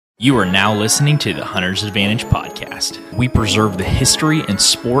You are now listening to the Hunter's Advantage podcast. We preserve the history and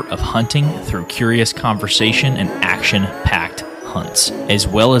sport of hunting through curious conversation and action-packed hunts, as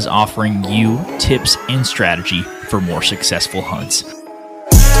well as offering you tips and strategy for more successful hunts.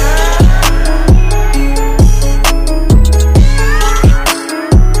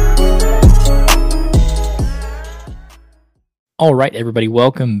 All right, everybody,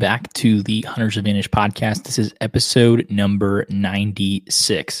 welcome back to the Hunter's Advantage podcast. This is episode number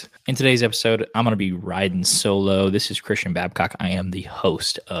 96. In today's episode, I'm going to be riding solo. This is Christian Babcock. I am the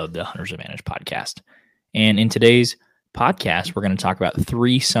host of the Hunter's Advantage podcast. And in today's podcast, we're going to talk about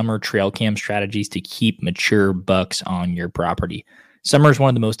 3 summer trail cam strategies to keep mature bucks on your property. Summer is one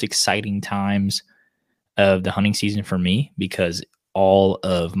of the most exciting times of the hunting season for me because all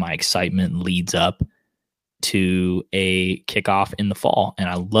of my excitement leads up to a kickoff in the fall. And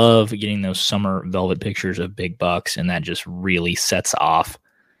I love getting those summer velvet pictures of big bucks, and that just really sets off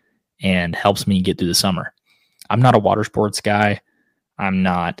and helps me get through the summer. I'm not a water sports guy. I'm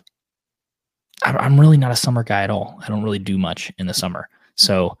really not a summer guy at all. I don't really do much in the summer.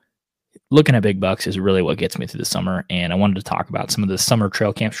 So looking at big bucks is really what gets me through the summer. And I wanted to talk about some of the summer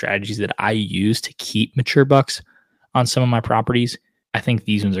trail camp strategies that I use to keep mature bucks on some of my properties. I think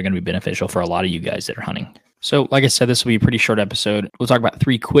these ones are going to be beneficial for a lot of you guys that are hunting. So like I said, this will be a pretty short episode. We'll talk about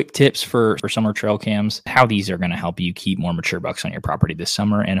 3 quick tips for summer trail cams, how these are going to help you keep more mature bucks on your property this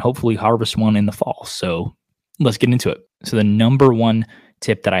summer and hopefully harvest one in the fall. So let's get into it. So the number one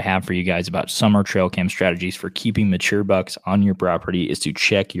tip that I have for you guys about summer trail cam strategies for keeping mature bucks on your property is to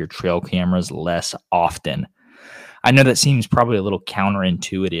check your trail cameras less often. I know that seems probably a little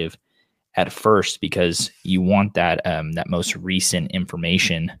counterintuitive at first because you want that most recent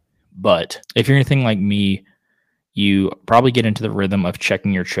information. But if you're anything like me, you probably get into the rhythm of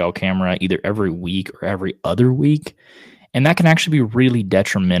checking your trail camera either every week or every other week. And that can actually be really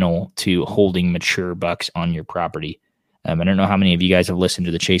detrimental to holding mature bucks on your property. I don't know how many of you guys have listened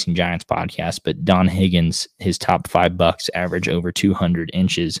to the Chasing Giants podcast, but Don Higgins, his top 5 bucks average over 200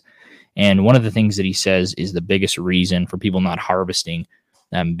 inches. And one of the things that he says is the biggest reason for people not harvesting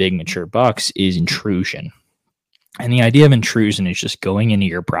big mature bucks is intrusion. And the idea of intrusion is just going into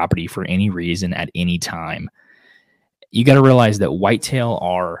your property for any reason at any time. You got to realize that whitetail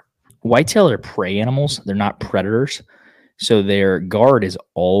are prey animals. They're not predators. So their guard is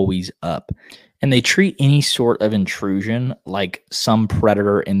always up. And they treat any sort of intrusion like some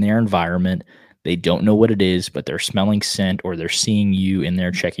predator in their environment. They don't know what it is, but they're smelling scent or they're seeing you in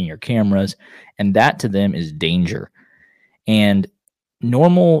there checking your cameras. And that to them is danger. And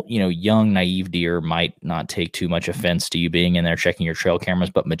normal, young, naive deer might not take too much offense to you being in there checking your trail cameras,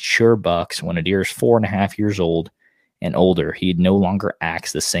 but mature bucks, when a deer is 4.5 years old and older, he no longer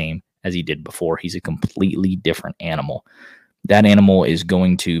acts the same as he did before. He's a completely different animal. That animal is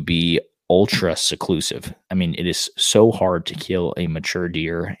going to be ultra seclusive. I mean, it is so hard to kill a mature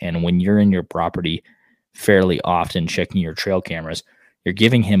deer. And when you're in your property fairly often checking your trail cameras, you're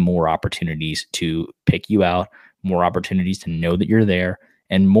giving him more opportunities to pick you out, more opportunities to know that you're there,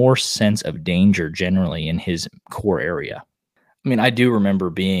 and more sense of danger generally in his core area. I mean, I do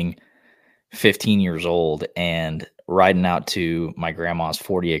remember being 15 years old and riding out to my grandma's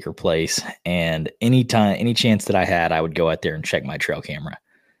 40-acre place, and any chance that I had, I would go out there and check my trail camera.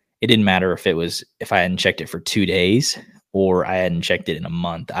 It didn't matter if I hadn't checked it for 2 days or I hadn't checked it in a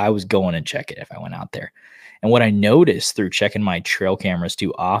month. I was going to check it if I went out there. And what I noticed through checking my trail cameras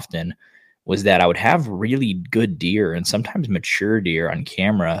too often was that I would have really good deer and sometimes mature deer on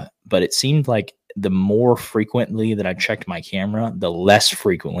camera, but it seemed like the more frequently that I checked my camera, the less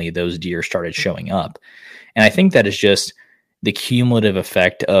frequently those deer started showing up. And I think that is just the cumulative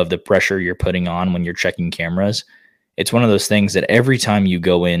effect of the pressure you're putting on when you're checking cameras. It's one of those things that every time you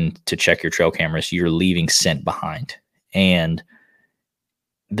go in to check your trail cameras, you're leaving scent behind. And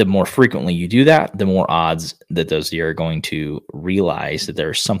the more frequently you do that, the more odds that those deer are going to realize that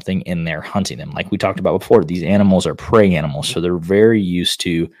there's something in there hunting them. Like we talked about before, these animals are prey animals, so they're very used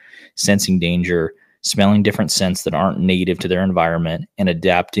to sensing danger, smelling different scents that aren't native to their environment, and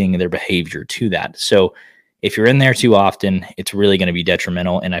adapting their behavior to that. So if you're in there too often, it's really going to be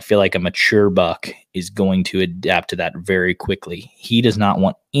detrimental. And I feel like a mature buck is going to adapt to that very quickly. He does not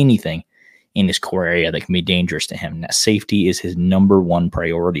want anything in his core area that can be dangerous to him. Now, safety is his number one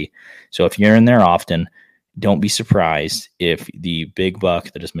priority. So if you're in there often, don't be surprised if the big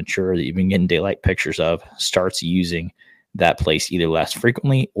buck that is mature that you've been getting daylight pictures of starts using that place either less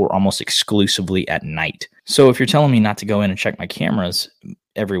frequently or almost exclusively at night. So if you're telling me not to go in and check my cameras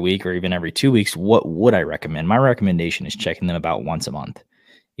every week or even every 2 weeks, what would I recommend? My recommendation is checking them about once a month.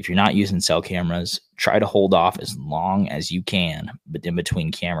 if you're not using cell cameras, try to hold off as long as you can, but in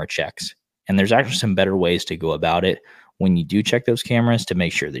between camera checks. And there's actually some better ways to go about it when you do check those cameras to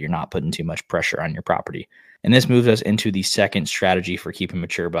make sure that you're not putting too much pressure on your property. And this moves us into the second strategy for keeping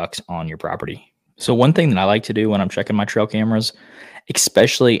mature bucks on your property. So one thing that I like to do when I'm checking my trail cameras,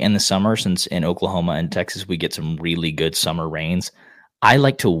 especially in the summer, since in Oklahoma and Texas, we get some really good summer rains, I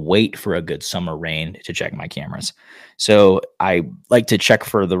like to wait for a good summer rain to check my cameras. So I like to check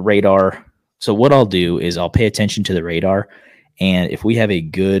for the radar. So what I'll do is I'll pay attention to the radar. And if we have a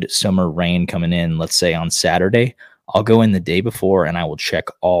good summer rain coming in, let's say on Saturday, I'll go in the day before and I will check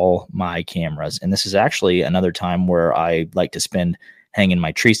all my cameras. And this is actually another time where I like to spend hanging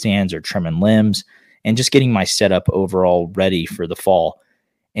my tree stands or trimming limbs and just getting my setup overall ready for the fall.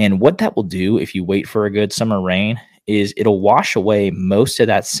 And what that will do if you wait for a good summer rain is it'll wash away most of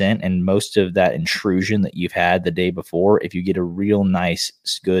that scent and most of that intrusion that you've had the day before if you get a real nice,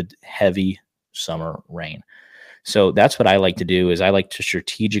 good, heavy summer rain. So that's what I like to do is I like to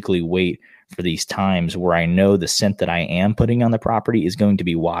strategically wait for these times where I know the scent that I am putting on the property is going to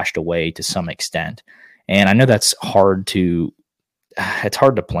be washed away to some extent. And I know that's hard to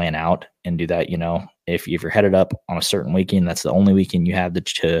plan out and do that. If you're headed up on a certain weekend, that's the only weekend you have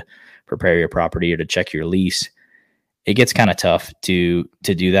to prepare your property or to check your lease. It gets kind of tough to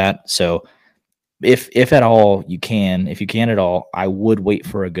do that. So if at all you can, if you can at all, I would wait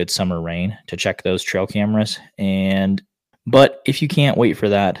for a good summer rain to check those trail cameras. But if you can't wait for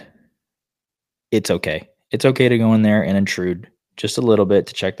that, it's okay. It's okay to go in there and intrude just a little bit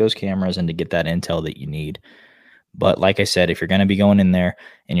to check those cameras and to get that intel that you need. But like I said, if you're going to be going in there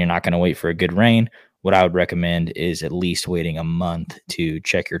and you're not going to wait for a good rain, what I would recommend is at least waiting a month to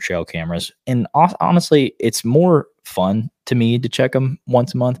check your trail cameras. And honestly, it's more fun to me to check them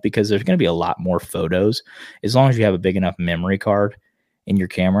once a month because there's going to be a lot more photos. As long as you have a big enough memory card in your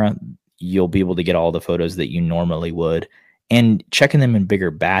camera, you'll be able to get all the photos that you normally would. And checking them in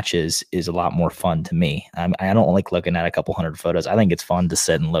bigger batches is a lot more fun to me. I don't like looking at a couple hundred photos. I think it's fun to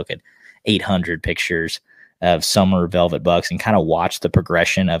sit and look at 800 pictures of summer velvet bucks and kind of watch the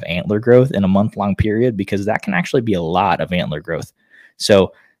progression of antler growth in a month-long period, because that can actually be a lot of antler growth.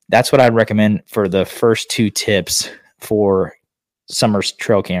 So that's what I'd recommend for the first two tips for summer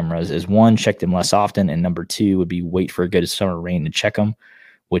trail cameras is one, check them less often. And number two would be wait for a good summer rain to check them,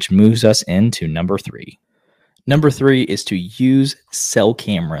 which moves us into number three. Number three is to use cell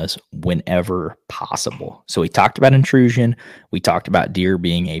cameras whenever possible. So we talked about intrusion. We talked about deer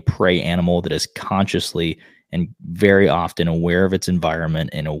being a prey animal that is consciously and very often aware of its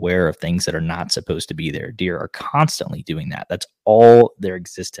environment and aware of things that are not supposed to be there. Deer are constantly doing that. That's all their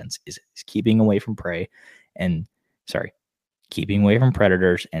existence is keeping away from prey keeping away from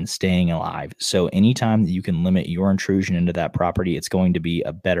predators and staying alive. So anytime that you can limit your intrusion into that property, it's going to be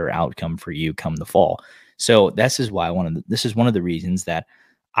a better outcome for you come the fall. So this is one of the reasons that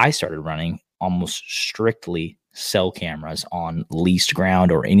I started running almost strictly cell cameras on leased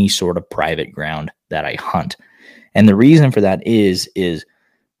ground or any sort of private ground that I hunt. And the reason for that is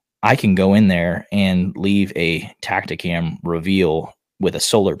I can go in there and leave a Tactacam reveal with a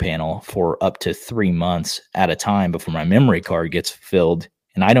solar panel for up to 3 months at a time before my memory card gets filled.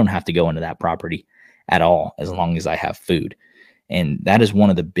 And I don't have to go into that property at all as long as I have food. And that is one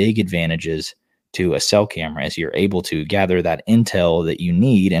of the big advantages to a cell camera, is you're able to gather that intel that you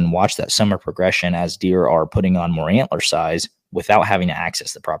need and watch that summer progression as deer are putting on more antler size without having to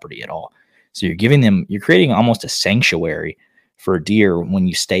access the property at all. So you're creating almost a sanctuary for deer when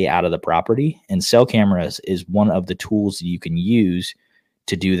you stay out of the property. And cell cameras is one of the tools that you can use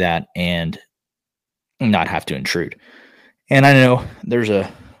to do that and not have to intrude. And I know there's a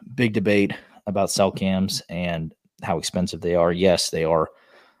big debate about cell cams and how expensive they are. Yes, they are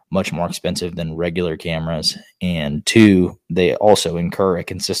much more expensive than regular cameras. And two, they also incur a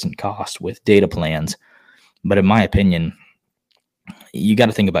consistent cost with data plans. But in my opinion, you got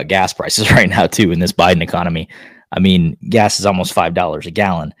to think about gas prices right now too in this Biden economy. I mean, gas is almost $5 a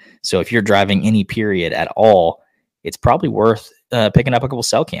gallon. So if you're driving any period at all, it's probably worth picking up a couple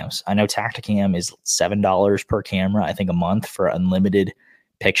cell cams. I know Tactacam is $7 per camera, I think a month for unlimited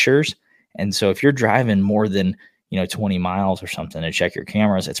pictures. And so if you're driving more than 20 miles or something to check your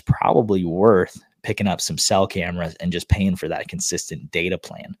cameras, it's probably worth picking up some cell cameras and just paying for that consistent data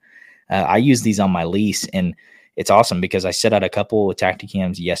plan. I use these on my lease, and it's awesome because I set out a couple of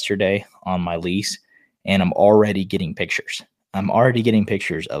Tactacams yesterday on my lease, and I'm already getting pictures. I'm already getting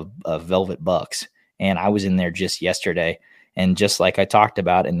pictures of velvet bucks. And I was in there just yesterday. And just like I talked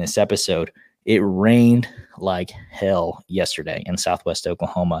about in this episode, it rained like hell yesterday in Southwest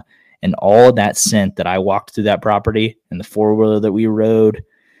Oklahoma. And all of that scent that I walked through that property and the four-wheeler that we rode,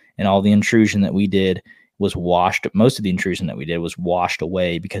 and all the intrusion that we did was most of the intrusion that we did was washed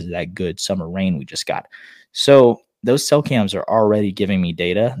away because of that good summer rain we just got. So those cell cams are already giving me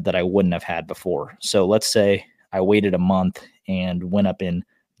data that I wouldn't have had before. So let's say I waited a month and went up in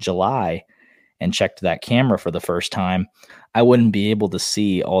July and checked that camera for the first time. I wouldn't be able to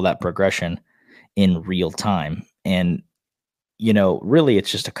see all that progression in real time. And really it's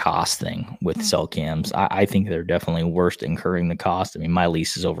just a cost thing with cell cams. I think they're definitely worth incurring the cost. I mean, my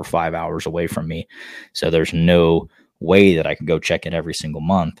lease is over 5 hours away from me, so there's no way that I could go check it every single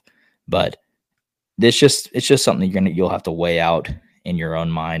month. But it's just something you'll have to weigh out in your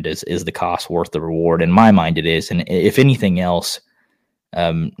own mind. Is the cost worth the reward? In my mind, it is. And if anything else,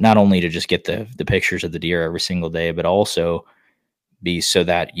 not only to just get the pictures of the deer every single day, but also be so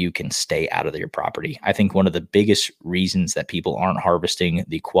that you can stay out of your property. I think one of the biggest reasons that people aren't harvesting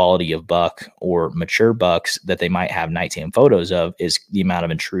the quality of buck or mature bucks that they might have nighttime photos of is the amount of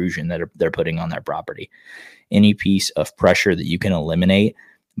intrusion that they're putting on their property. Any piece of pressure that you can eliminate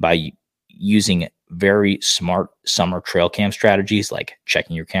by using very smart summer trail cam strategies, like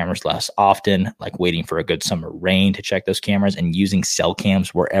checking your cameras less often, like waiting for a good summer rain to check those cameras, and using cell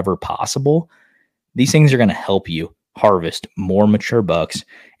cams wherever possible, these things are going to help you harvest more mature bucks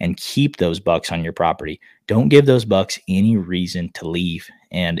and keep those bucks on your property. Don't give those bucks any reason to leave.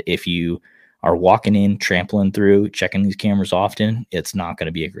 And if you are walking in, trampling through, checking these cameras often, it's not going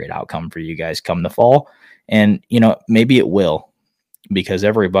to be a great outcome for you guys come the fall. And, maybe it will, because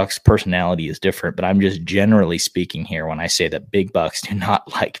every buck's personality is different. But I'm just generally speaking here when I say that big bucks do not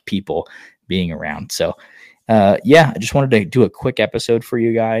like people being around. So, I just wanted to do a quick episode for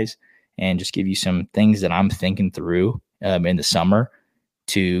you guys and just give you some things that I'm thinking through in the summer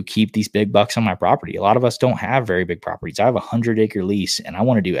to keep these big bucks on my property. A lot of us don't have very big properties. I have a 100-acre lease, and I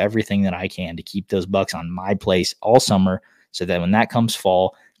want to do everything that I can to keep those bucks on my place all summer so that when that comes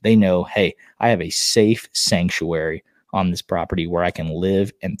fall, they know, hey, I have a safe sanctuary on this property where I can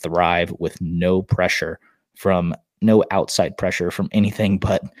live and thrive with no outside pressure from anything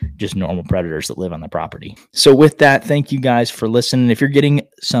but just normal predators that live on the property. So with that, thank you guys for listening. If you're getting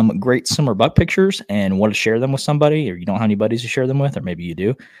some great summer buck pictures and want to share them with somebody, or you don't have any buddies to share them with, or maybe you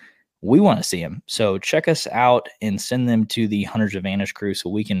do, we want to see them. So check us out and send them to the Hunters Advantage crew so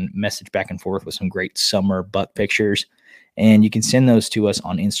we can message back and forth with some great summer buck pictures. And you can send those to us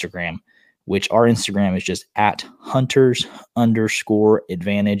on Instagram, which our Instagram is just at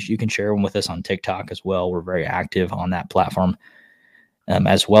hunters_advantage. You can share them with us on TikTok as well. We're very active on that platform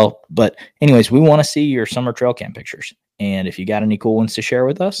as well. But anyways, we want to see your summer trail cam pictures. And if you got any cool ones to share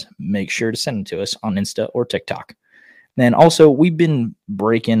with us, make sure to send them to us on Insta or TikTok. Then also, we've been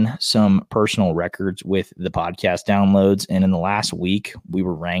breaking some personal records with the podcast downloads. And in the last week, we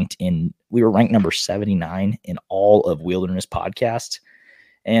were ranked number 79 in all of Wilderness podcasts.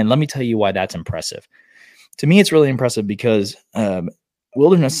 And let me tell you why that's impressive. To me, it's really impressive because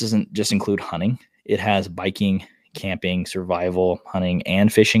Wilderness doesn't just include hunting. It has biking, camping, survival, hunting,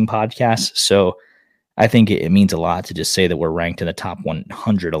 and fishing podcasts. So I think it means a lot to just say that we're ranked in the top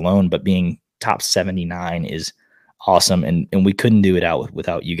 100 alone, but being top 79 is awesome. And we couldn't do it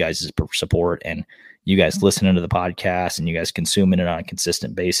without you guys' support and you guys listening to the podcast and you guys consuming it on a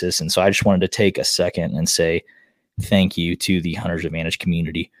consistent basis. And so I just wanted to take a second and say thank you to the Hunters Advantage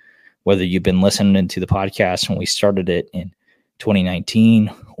community. Whether you've been listening to the podcast when we started it in 2019,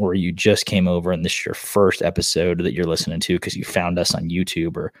 or you just came over and this is your first episode that you're listening to because you found us on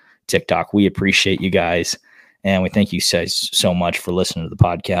YouTube or TikTok, we appreciate you guys. And we thank you so much for listening to the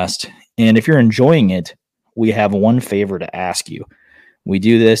podcast. And if you're enjoying it, we have one favor to ask you. We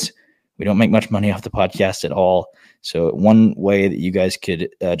do this. We don't make much money off the podcast at all. So one way that you guys could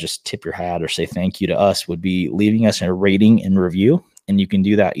just tip your hat or say thank you to us would be leaving us a rating and review. And you can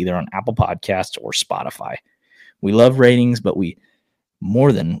do that either on Apple Podcasts or Spotify. We love ratings, but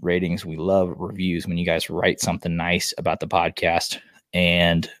more than ratings, we love reviews when you guys write something nice about the podcast.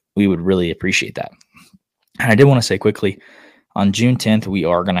 And we would really appreciate that. And I did want to say quickly, on June 10th, we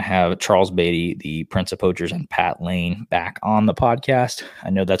are going to have Charles Beatty, the Prince of Poachers, and Pat Lane back on the podcast. I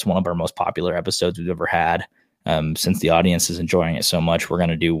know that's one of our most popular episodes we've ever had. Since the audience is enjoying it so much, we're going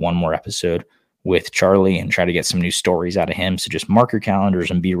to do one more episode with Charlie and try to get some new stories out of him. So just mark your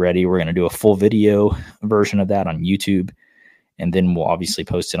calendars and be ready. We're going to do a full video version of that on YouTube. And then we'll obviously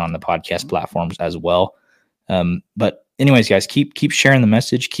post it on the podcast platforms as well. But anyways, guys, keep sharing the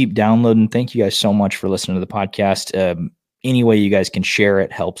message, keep downloading. Thank you guys so much for listening to the podcast. Any way you guys can share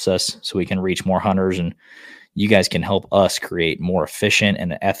it helps us so we can reach more hunters, and you guys can help us create more efficient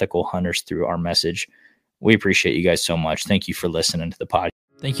and ethical hunters through our message. We appreciate you guys so much. Thank you for listening to the podcast.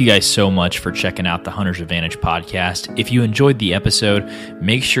 Thank you guys so much for checking out the Hunter's Advantage podcast. If you enjoyed the episode,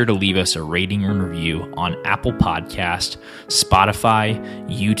 make sure to leave us a rating and review on Apple Podcast, Spotify,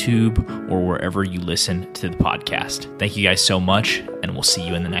 YouTube, or wherever you listen to the podcast. Thank you guys so much, and we'll see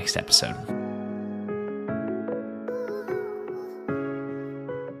you in the next episode.